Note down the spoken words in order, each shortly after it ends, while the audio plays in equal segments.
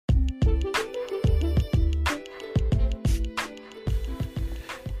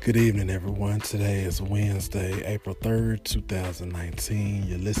Good evening, everyone. Today is Wednesday, April 3rd, 2019.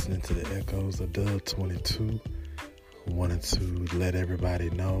 You're listening to the Echoes of Dub 22. I wanted to let everybody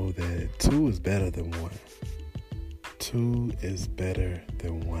know that 2 is better than 1. 2 is better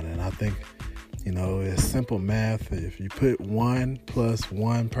than 1. And I think, it's simple math. If you put 1 plus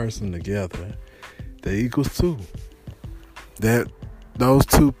 1 person together, that equals 2. Those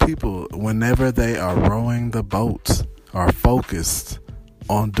 2 people, whenever they are rowing the boat, are focused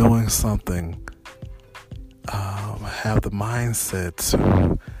on doing something, have the mindset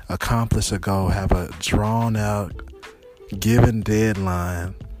to accomplish a goal, have a drawn out, given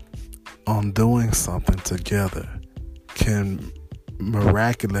deadline on doing something together, can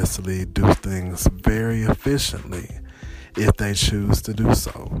miraculously do things very efficiently if they choose to do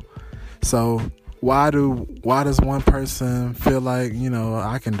so. So why does one person feel like,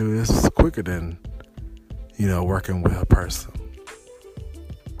 I can do this quicker than, working with a person?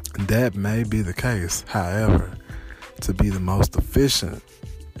 That may be the case. However, to be the most efficient,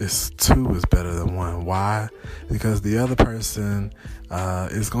 2 is better than 1. Why? Because the other person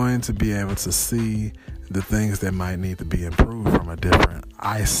is going to be able to see the things that might need to be improved from a different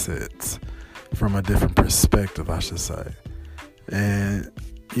eyesight, from a different perspective, I should say. And,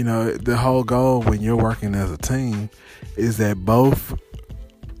 the whole goal when you're working as a team is that both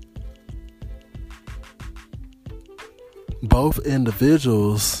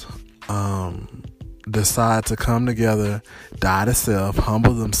individuals decide to come together, die to self,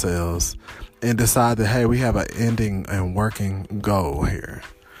 humble themselves, and decide that, hey, we have an ending and working goal here.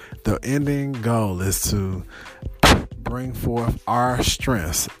 The ending goal is to bring forth our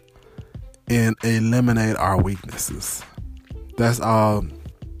strengths and eliminate our weaknesses. That's all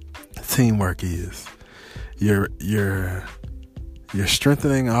teamwork is. You're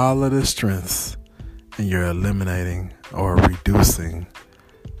strengthening all of the strengths, and you're eliminating or reducing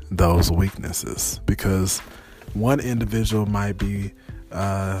those weaknesses, because one individual might be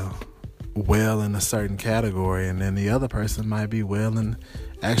well in a certain category, and then the other person might be well in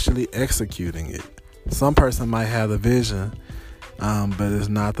actually executing it. Some person might have the vision, but it's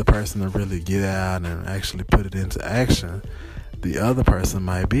not the person to really get out and actually put it into action. The other person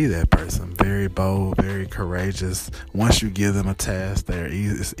might be that person, very bold, very courageous. Once you give them a task,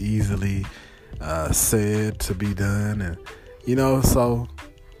 it's easily said to be done. And so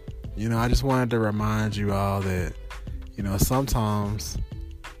I just wanted to remind you all that sometimes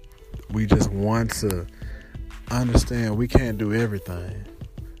we just want to understand we can't do everything,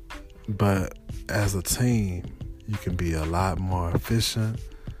 but as a team you can be a lot more efficient,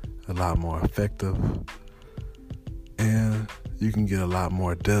 a lot more effective, and you can get a lot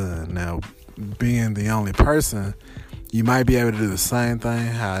more done. Now, being the only person, you might be able to do the same thing,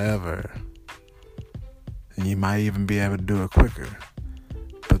 however, and you might even be able to do it quicker.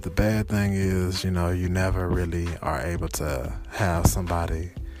 But the bad thing is, you never really are able to have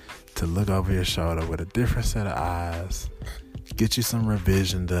somebody to look over your shoulder with a different set of eyes, get you some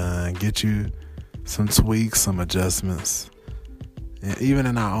revision done, get you some tweaks, some adjustments. And even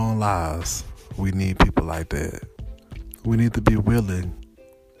in our own lives, we need people like that. We need to be willing.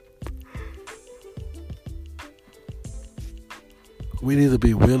 We need to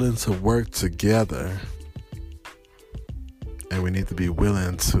be willing to work together. And we need to be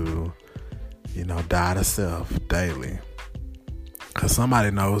willing to, die to self daily. Because somebody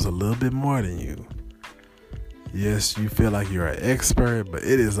knows a little bit more than you. Yes, you feel like you're an expert, but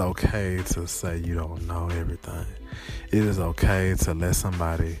it is okay to say you don't know everything. It is okay to let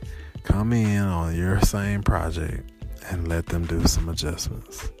somebody come in on your same project and let them do some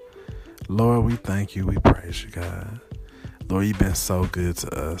adjustments. Lord, we thank you. We praise you, God. Lord, you've been so good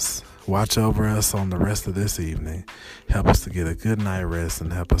to us. Watch over us on the rest of this evening. Help us to get a good night rest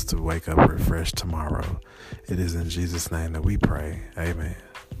and help us to wake up refreshed tomorrow. It is in Jesus' name that we pray. Amen.